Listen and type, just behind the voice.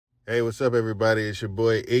Hey, what's up, everybody? It's your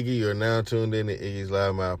boy Iggy. You're now tuned in to Iggy's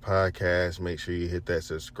Loudmouth Podcast. Make sure you hit that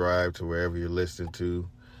subscribe to wherever you're listening to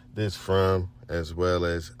this from, as well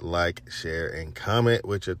as like, share, and comment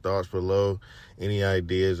with your thoughts below. Any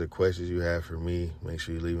ideas or questions you have for me, make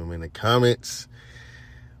sure you leave them in the comments.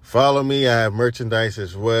 Follow me. I have merchandise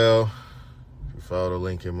as well. If you follow the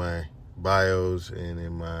link in my bios and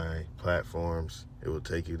in my platforms, it will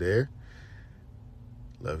take you there.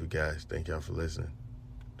 Love you guys. Thank y'all for listening.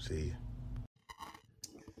 See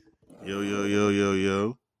you. Yo.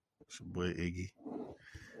 It's your boy Iggy.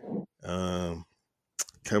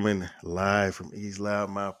 Coming live from Iggy's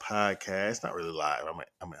Loudmouth Podcast. Not really live. I'm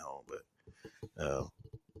at home, but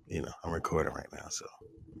I'm recording right now, so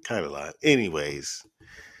kind of live. Anyways,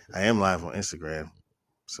 I am live on Instagram,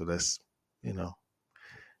 so that's I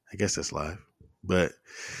guess that's live. But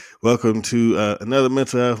welcome to another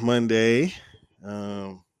Mental Health Monday.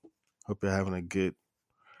 Hope you're having a good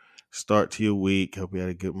start to your week. Hope you had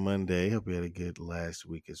a good Monday. Hope you had a good last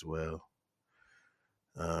week as well.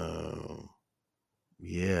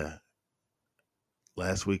 Yeah.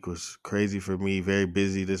 Last week was crazy for me. Very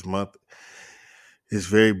busy. This month is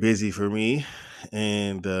very busy for me.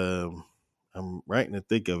 And I'm right in the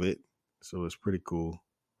thick of it. So it's pretty cool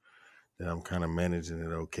that I'm kind of managing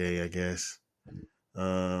it okay, I guess.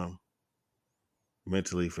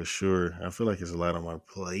 Mentally, for sure. I feel like it's a lot on my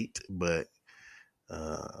plate, but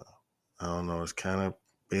I don't know. It's kind of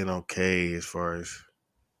been okay as far as,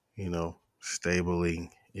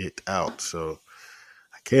 stabling it out. So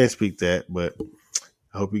I can't speak that, but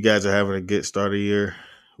I hope you guys are having a good start of your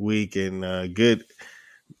week and good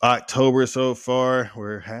October so far.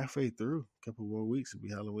 We're halfway through. A couple more weeks to be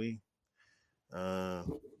Halloween. I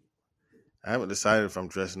haven't decided if I'm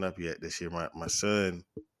dressing up yet this year. My son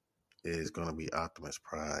is going to be Optimus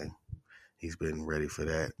Prime. He's been ready for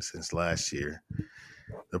that since last year.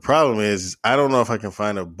 The problem is I don't know if I can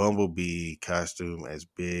find a Bumblebee costume as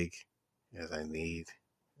big as I need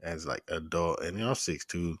as like adult. And I'm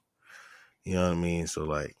 6'2". You know what I mean? So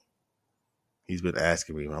like he's been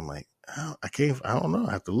asking me, and I'm like, I don't know.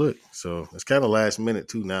 I have to look. So it's kind of last minute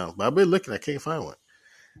too now. But I've been looking, I can't find one.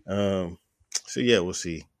 So yeah, we'll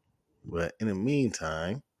see. But in the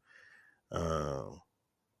meantime,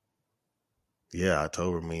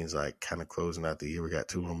 October means like kind of closing out the year. We got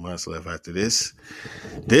 2 more months left after this.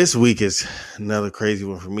 This week is another crazy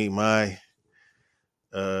one for me. My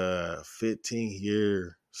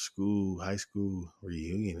 15-year high school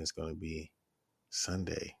reunion is going to be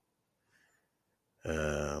Sunday.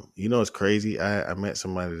 It's crazy. I met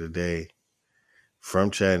somebody today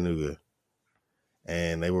from Chattanooga,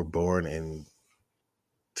 and they were born in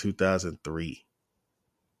 2003.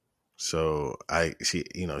 So she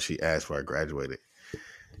asked where I graduated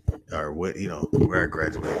or where I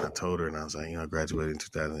graduated. I told her, and I was like, I graduated in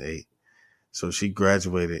 2008. So she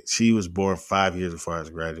graduated. She was born 5 years before I was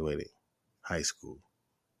graduating high school.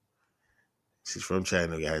 She's from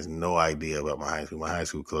Chattanooga. Has no idea about my high school. My high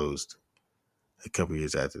school closed a couple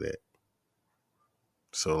years after that.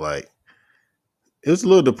 So like, it was a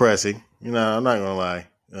little depressing. I'm not gonna lie.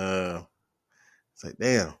 It's like,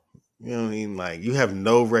 damn. You know what I mean? Like, you have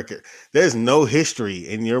no record. There's no history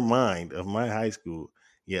in your mind of my high school.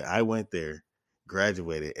 Yet I went there,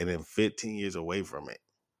 graduated, and then 15 years away from it.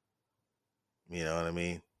 You know what I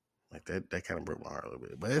mean? Like that kind of broke my heart a little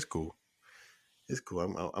bit. But it's cool. It's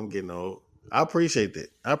cool. I'm getting old. I appreciate that.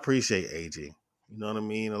 I appreciate aging. You know what I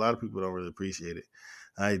mean? A lot of people don't really appreciate it.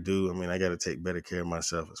 I do. I mean, I got to take better care of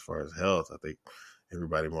myself as far as health. I think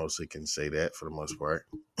everybody mostly can say that for the most part.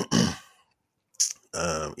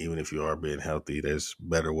 Even if you are being healthy, there's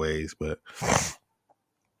better ways. But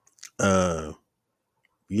I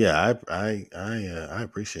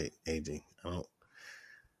appreciate aging. I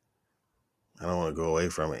don't want to go away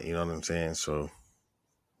from it. You know what I'm saying? So,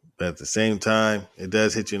 but at the same time, it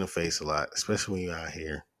does hit you in the face a lot, especially when you're out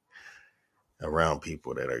here around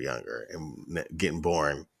people that are younger and getting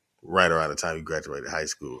born right around the time you graduated high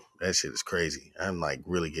school. That shit is crazy. I'm like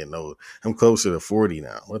really getting old. I'm closer to 40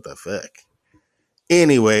 now. What the fuck?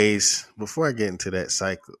 Anyways, before I get into that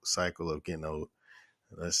cycle of getting old,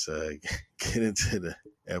 let's get into the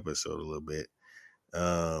episode a little bit.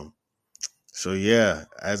 So yeah,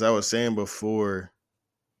 as I was saying before,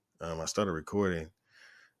 I started recording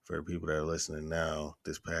for the people that are listening now.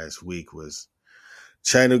 This past week was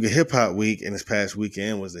Chattanooga Hip Hop Week, and this past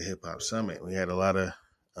weekend was the Hip Hop Summit. We had a lot of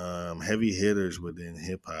heavy hitters within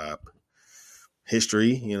hip hop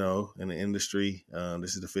history, in the industry.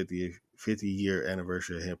 This is the 50-year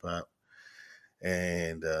anniversary of hip hop.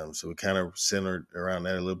 And so we kind of centered around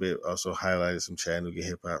that a little bit. Also highlighted some Chattanooga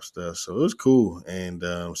hip hop stuff. So it was cool. And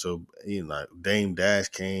so Dame Dash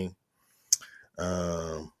came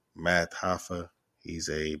Math Hoffa. He's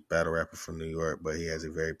a battle rapper from New York, but he has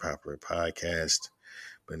a very popular podcast.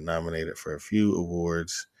 Been nominated for a few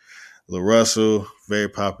awards. LaRussell, very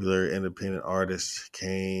popular independent artist,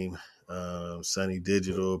 came. Sunny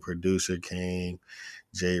Digital, producer, came.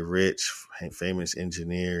 Jay Rich, famous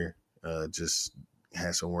engineer, just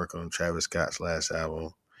had some work on Travis Scott's last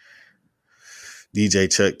album.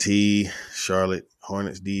 DJ Chuck T, Charlotte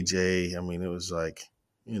Hornets DJ. I mean, it was like,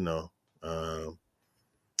 you know,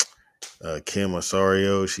 Kim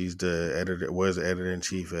Osorio. She's the editor, was the editor in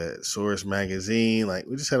chief at Source Magazine. Like,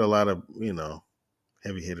 we just had a lot of,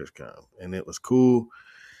 heavy hitters come, and it was cool.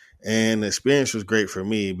 And the experience was great for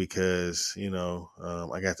me because,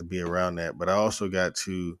 I got to be around that, but I also got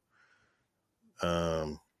to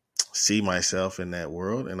see myself in that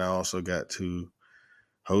world. And I also got to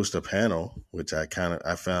host a panel, which I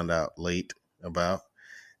found out late about,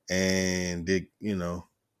 and did,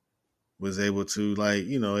 was able to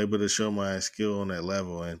able to show my skill on that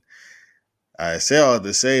level. And I say all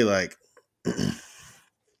to say, like,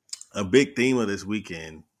 a big theme of this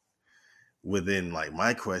weekend within like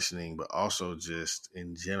my questioning, but also just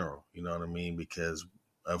in general, you know what I mean? Because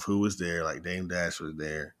of who was there, like Dame Dash was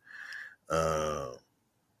there,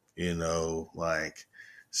 like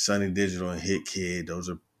Sunny Digital and Hit Kid, those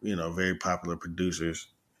are, very popular producers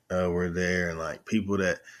were there, and like people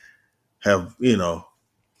that have,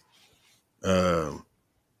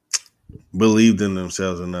 believed in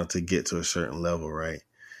themselves enough to get to a certain level, right?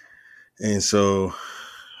 And so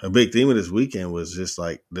a big theme of this weekend was just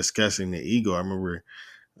like discussing the ego. I remember,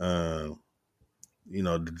 the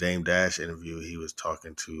Dame Dash interview, he was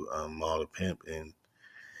talking to Maul the Pimp, and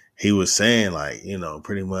he was saying like,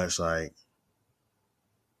 pretty much like,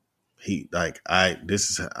 I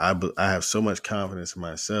have so much confidence in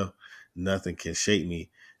myself, nothing can shake me.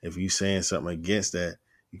 If you saying something against that,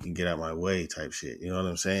 you can get out my way type shit. You know what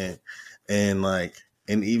I'm saying? And like,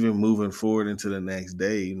 and even moving forward into the next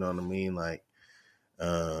day, you know what I mean? Like,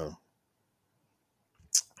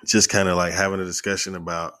 just kind of like having a discussion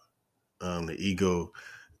about the ego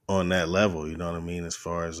on that level, you know what I mean? As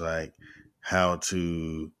far as like how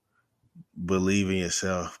to believe in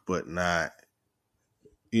yourself, but not,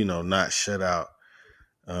 not shut out,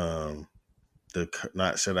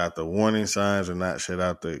 not shut out the warning signs, or not shut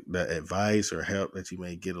out the advice or help that you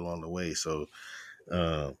may get along the way. So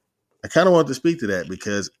I kind of want to speak to that,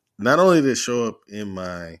 because not only did it show up in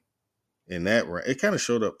that, it kind of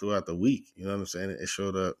showed up throughout the week. You know what I'm saying? It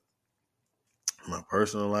showed up in my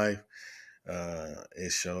personal life.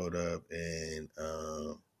 It showed up in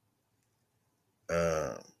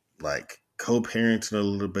like co-parenting a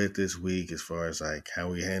little bit this week, as far as like how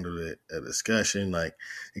we handled it, a discussion. Like,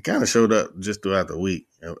 it kind of showed up just throughout the week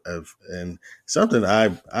and something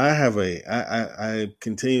I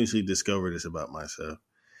continuously discover this about myself,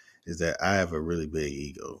 is that I have a really big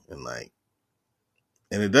ego,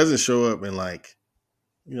 and it doesn't show up in like,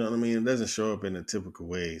 you know what I mean? It doesn't show up in the typical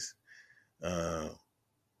ways.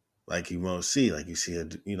 Like you most see, like you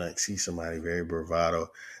see somebody very bravado.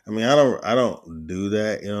 I mean, I don't do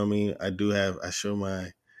that. You know what I mean? I show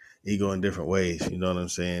my ego in different ways. You know what I'm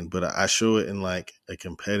saying? But I show it in like a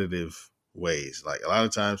competitive ways. Like, a lot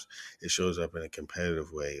of times it shows up in a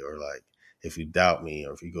competitive way, or like if you doubt me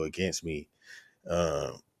or if you go against me.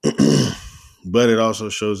 Um, but it also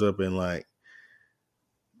shows up in like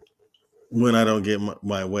when I don't get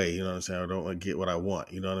my way. You know what I'm saying? I don't get what I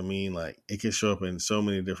want. You know what I mean? Like, it can show up in so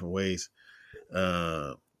many different ways.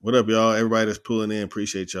 What up, y'all? Everybody that's pulling in,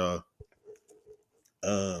 appreciate y'all.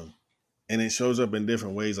 And it shows up in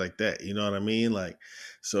different ways like that. You know what I mean? Like,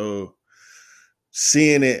 so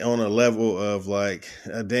seeing it on a level of like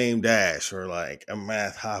a Dame Dash or like a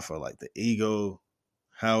Math Hoffa, like the ego,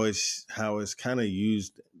 how it's kind of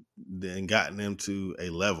used and gotten them to a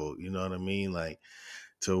level. You know what I mean? Like,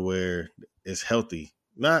 to where it's healthy.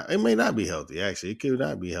 It may not be healthy, actually. It could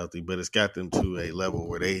not be healthy, but it's got them to a level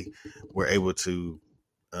where they were able to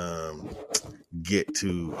get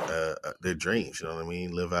to their dreams. You know what I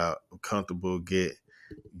mean? Live out comfortable, get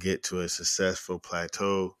to a successful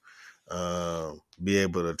plateau, be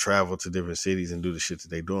able to travel to different cities and do the shit that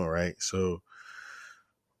they're doing, right? So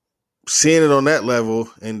seeing it on that level,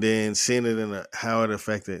 and then seeing it in how it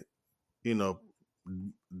affected,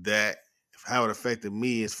 that how it affected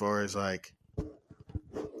me, as far as like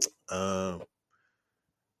um,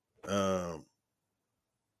 um,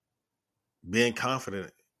 being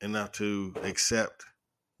confident enough to accept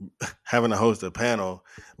having to host a panel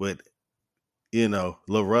with,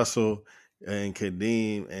 LaRussell and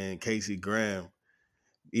Kadeem and Casey Graham.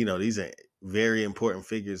 These are very important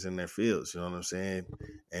figures in their fields. You know what I'm saying?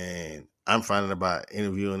 And I'm finding about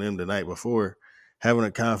interviewing them the night before. having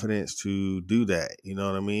the confidence to do that. You know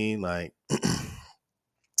what I mean? Like,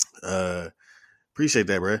 appreciate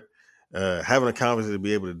that, bro. Having the confidence to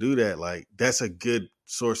be able to do that, like, that's a good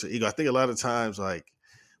source of ego. I think a lot of times, like,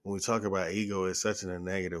 when we talk about ego, it's such in a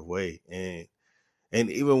negative way, and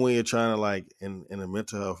even when you're trying to, like, in a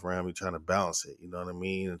mental health realm, you're trying to balance it. You know what I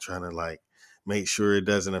mean? And trying to, like, make sure it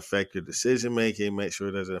doesn't affect your decision making, make sure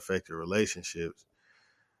it doesn't affect your relationships.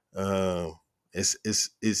 Um,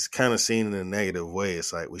 it's kind of seen in a negative way.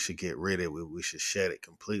 It's like we should get rid of it. We should shed it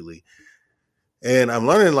completely. And I'm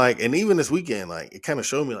learning, like, and even this weekend, like, it kind of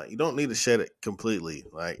showed me, like, you don't need to shed it completely.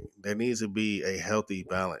 Like, there needs to be a healthy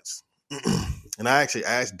balance. And I actually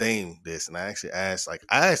asked Dame this, and I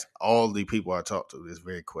asked all the people I talked to this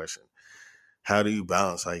very question: how do you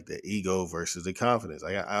balance, like, the ego versus the confidence?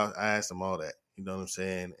 Like, I asked them all that. You know what I'm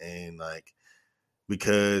saying? And, like,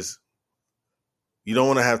 because you don't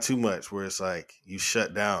want to have too much where it's like you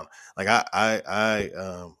shut down. Like,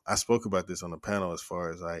 I spoke about this on the panel as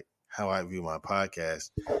far as, like, how I view my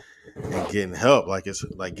podcast and getting help. Like, it's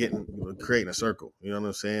like creating a circle. You know what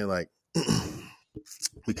I'm saying? Like,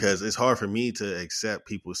 because it's hard for me to accept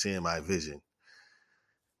people seeing my vision.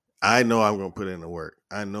 I know I'm gonna put in the work.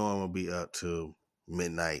 I know I'm gonna be up till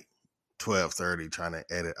midnight, 12:30, trying to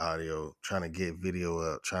edit audio, trying to get video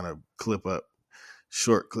up, trying to clip up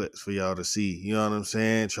short clips for y'all to see. You know what I'm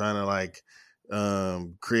saying? Trying to, like,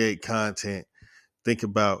 create content. Think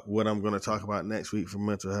about what I'm going to talk about next week for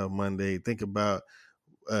Mental Health Monday. Think about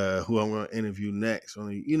who I'm going to interview next.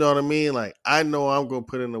 You know what I mean? Like, I know I'm going to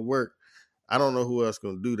put in the work. I don't know who else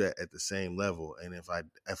going to do that at the same level. And if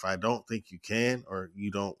I don't think you can, or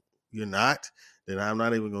you're not, then I'm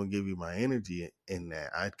not even going to give you my energy in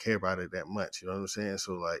that. I care about it that much. You know what I'm saying?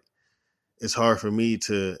 So, like, it's hard for me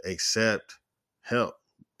to accept help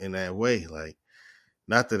in that way. Like,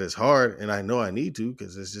 not that it's hard, and I know I need to,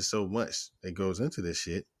 because there's just so much that goes into this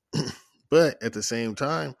shit. But at the same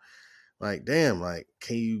time, like, damn, like,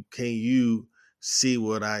 can you see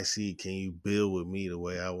what I see? Can you build with me the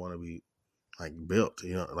way I want to be, like, built?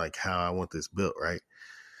 You know, like, how I want this built, right?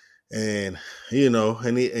 And,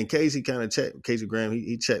 and Casey kind of Casey Graham,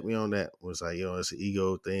 he checked me on that. Was like, it's an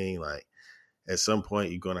ego thing. Like, at some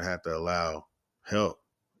point, you're gonna have to allow help,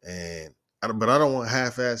 but I don't want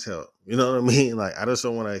half-ass help. You know what I mean? Like, I just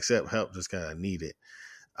don't want to accept help just kind of need it.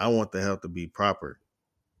 I want the help to be proper.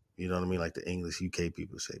 You know what I mean? Like the English UK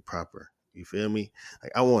people say, proper. You feel me?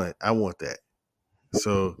 Like, I want that.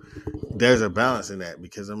 So there's a balance in that,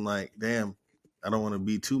 because I'm like, damn, I don't want to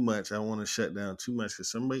be too much. I want to shut down too much, because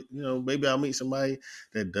somebody, maybe I'll meet somebody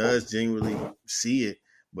that does genuinely see it,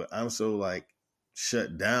 but I'm so, like,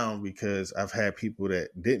 shut down because I've had people that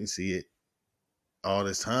didn't see it all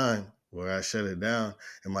this time, where I shut it down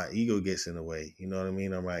and my ego gets in the way. You know what I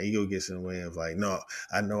mean? Or my ego gets in the way of, like, no,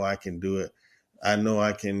 I know I can do it. I know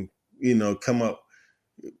I can, come up,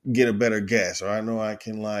 get a better guess, or I know I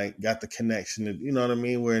can, like, got the connection to, you know what I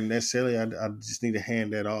mean? Where necessarily I just need to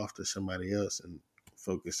hand that off to somebody else and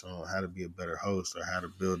focus on how to be a better host, or how to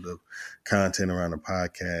build the content around the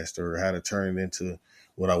podcast, or how to turn it into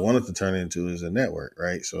what I wanted to turn it into, as a network,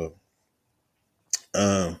 right? So,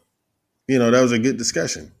 that was a good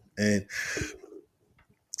discussion, and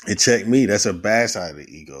it checked me. That's a bad side of the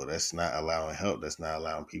ego. That's not allowing help. That's not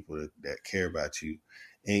allowing people that care about you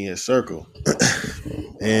in your circle.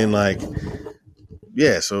 And, like,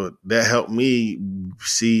 yeah, so that helped me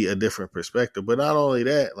see a different perspective. But not only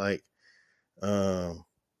that, like,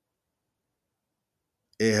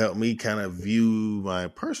 it helped me kind of view my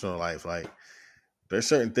personal life. Like, there's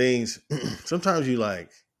certain things, sometimes you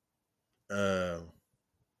like,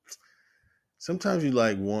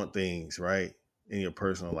 want things, right, in your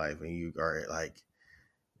personal life, and you are, like,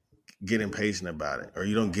 get impatient about it, or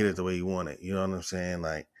you don't get it the way you want it. You know what I'm saying?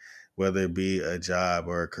 Like, whether it be a job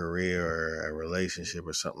or a career or a relationship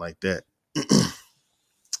or something like that.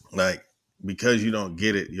 Like, because you don't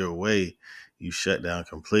get it your way, you shut down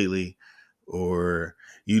completely, or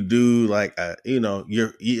you do, like,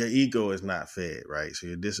 your ego is not fed, right? So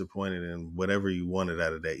you're disappointed in whatever you wanted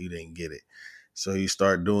out of that, you didn't get it. So you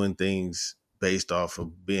start doing things based off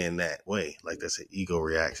of being that way. Like, that's an ego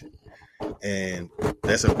reaction. And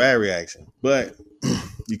that's a bad reaction. But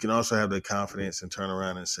you can also have the confidence and turn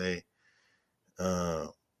around and say,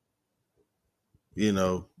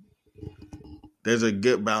 there's a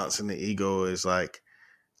good balance in the ego. Is like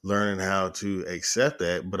learning how to accept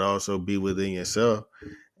that, but also be within yourself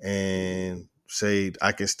and say,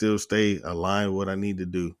 I can still stay aligned with what I need to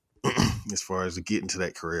do as far as getting to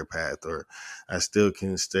that career path, or I still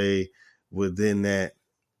can stay within that,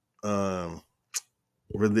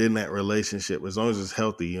 within that relationship, as long as it's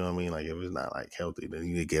healthy, you know what I mean? Like if it's not like healthy, then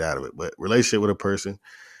you need to get out of it. But relationship with a person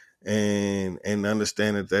and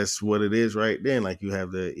understand that that's what it is right then. Like you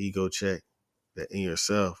have the ego check that in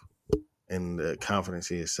yourself and the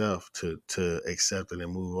confidence in yourself to accept it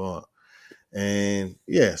and move on. And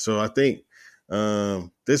yeah, so I think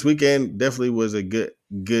this weekend definitely was a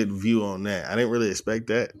good view on that. I didn't really expect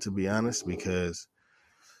that, to be honest, because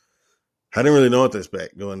I didn't really know what to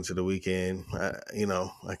expect going into the weekend.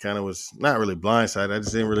 I kind of was not really blindsided. I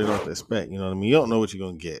just didn't really know what to expect. You know what I mean? You don't know what you're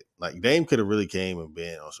gonna get. Like Dame could have really came and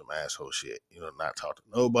been on some asshole shit. You know, not talk to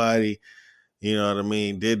nobody. You know what I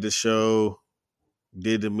mean? Did the show,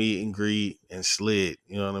 did the meet and greet, and slid.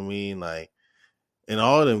 You know what I mean? Like, and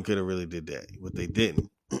all of them could have really did that, but they didn't.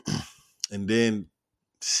 And then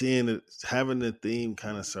seeing it, having the theme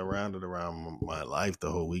kind of surrounded around my life the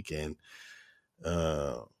whole weekend.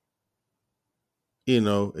 Uh,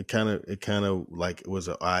 it kind of like it was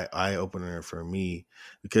an eye opener for me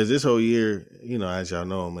because this whole year, as y'all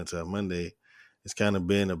know, Mental Health Monday, it's kind of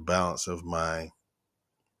been a balance of my.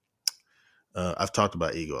 I've talked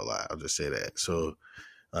about ego a lot. I'll just say that. So,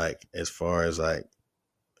 like, as far as like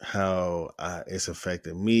how it's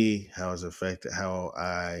affected me, how it's affected how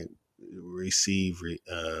I receive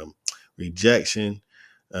rejection.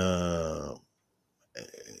 Um,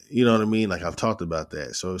 you know what I mean? Like I've talked about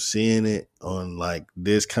that. So seeing it on like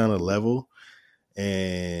this kind of level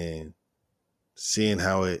and seeing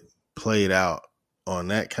how it played out on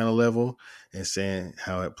that kind of level and seeing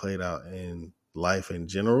how it played out in life in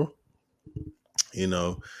general, you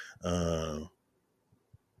know, um,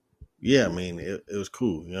 yeah, I mean, it was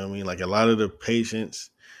cool. You know what I mean? Like a lot of the patience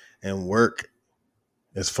and work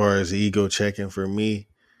as far as ego checking for me,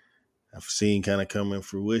 I've seen kind of come in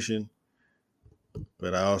fruition,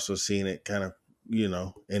 but I also seen it kind of,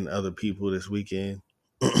 in other people this weekend.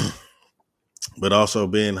 But also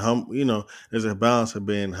being humble, there's a balance of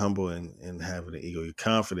being humble and having an ego. You're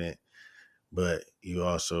confident, but you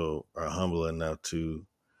also are humble enough to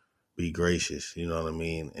be gracious, you know what I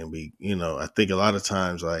mean? And I think a lot of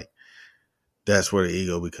times, like, that's where the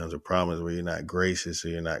ego becomes a problem, is where you're not gracious or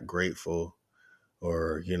you're not grateful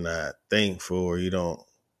or you're not thankful or you're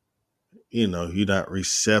not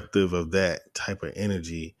receptive of that type of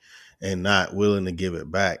energy and not willing to give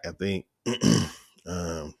it back. I think,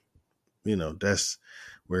 um, that's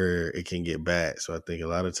where it can get bad. So I think a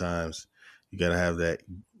lot of times you got to have that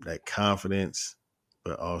confidence,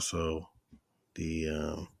 but also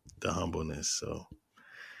the humbleness. So,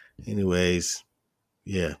 anyways,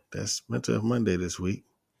 yeah, that's Mental Health Monday this week.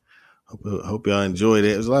 Hope y'all enjoyed it.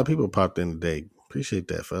 There's a lot of people popped in today. Appreciate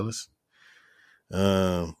that, fellas.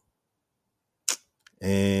 Um,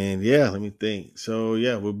 and yeah, let me think. So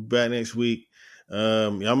yeah, we'll be back next week.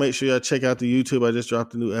 Y'all make sure y'all check out the YouTube. I just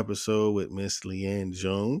dropped a new episode with Miss Leanne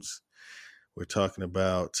Jones. We're talking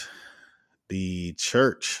about the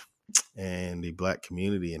church and the Black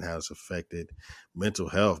community and how it's affected mental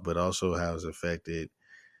health, but also how it's affected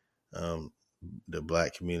the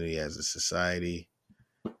Black community as a society.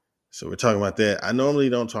 So we're talking about that. I normally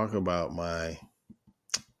don't talk about my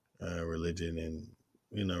religion and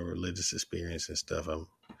religious experience and stuff.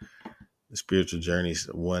 The spiritual journey is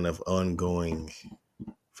one of ongoing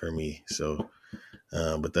for me. So,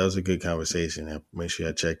 but that was a good conversation. Make sure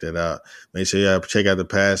y'all check that out. Make sure y'all check out the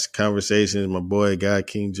past conversations. My boy God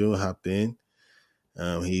King June hopped in.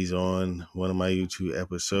 He's on one of my YouTube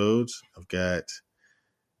episodes. I've got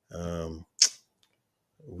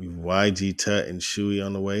YG Tut and Shuey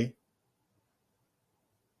on the way.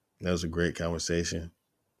 That was a great conversation.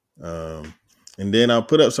 And then I'll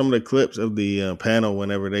put up some of the clips of the panel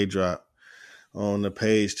whenever they drop on the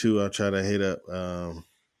page too. I'll try to hit up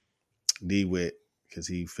D-Wit because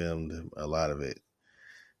he filmed a lot of it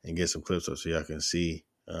and get some clips up so y'all can see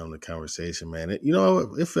the conversation, man.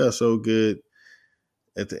 It felt so good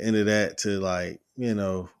at the end of that to I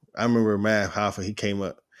remember Matt Hoffa, he came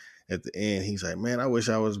up at the end. He's like, man, I wish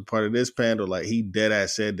I was a part of this panel. Like he dead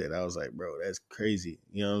ass said that. I was like, bro, that's crazy.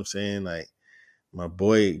 You know what I'm saying? Like my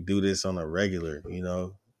boy do this on a regular,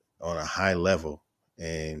 on a high level.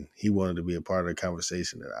 And he wanted to be a part of the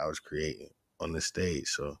conversation that I was creating on the stage.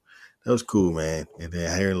 So that was cool, man. And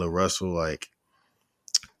then hearing LaRussell, like,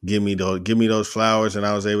 give me those flowers. And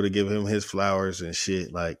I was able to give him his flowers and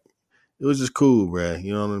shit. Like, it was just cool, bruh.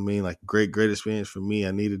 You know what I mean? Like, great experience for me.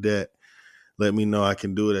 I needed that. Let me know I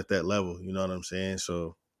can do it at that level. You know what I'm saying?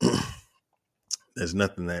 So there's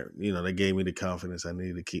nothing that, that gave me the confidence I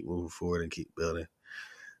needed to keep moving forward and keep building.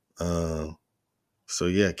 So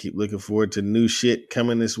yeah, keep looking forward to new shit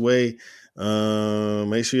coming this way.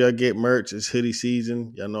 Make sure y'all get merch. It's hoodie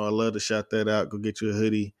season. Y'all know I love to shout that out. Go get you a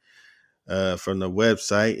hoodie. from the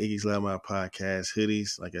website, Iggy's Loud Mouth Podcast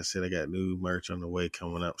hoodies. Like I said, I got new merch on the way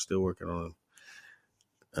coming up. Still working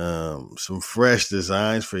on some fresh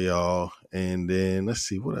designs for y'all. And then let's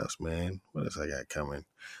see what else, man. What else I got coming?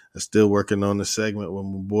 I'm still working on the segment with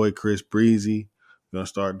my boy Chris Breezy. We're gonna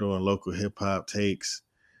start doing local hip hop takes.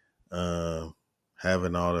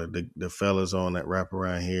 Having all the fellas on that rap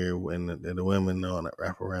around here and the women on that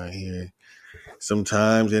rap around here.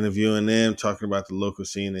 Sometimes interviewing them, talking about the local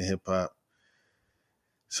scene in hip hop.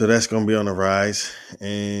 So that's gonna be on the rise.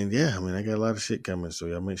 And yeah, I mean, I got a lot of shit coming. So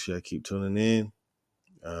y'all make sure y'all keep tuning in.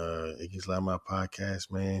 Iggy's Loud Mouth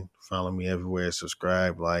Podcast, man. Follow me everywhere.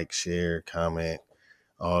 Subscribe, like, share, comment.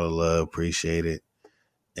 All the love, appreciate it.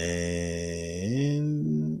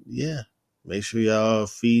 And yeah, make sure y'all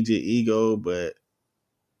feed your ego, but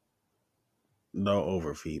don't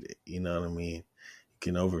overfeed it. You know what I mean? You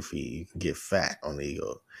can overfeed. You can get fat on the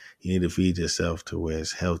ego. You need to feed yourself to where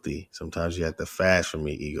it's healthy. Sometimes you have to fast from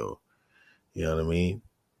your ego. You know what I mean?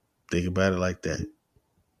 Think about it like that.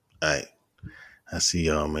 All right. I see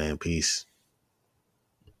y'all, man. Peace.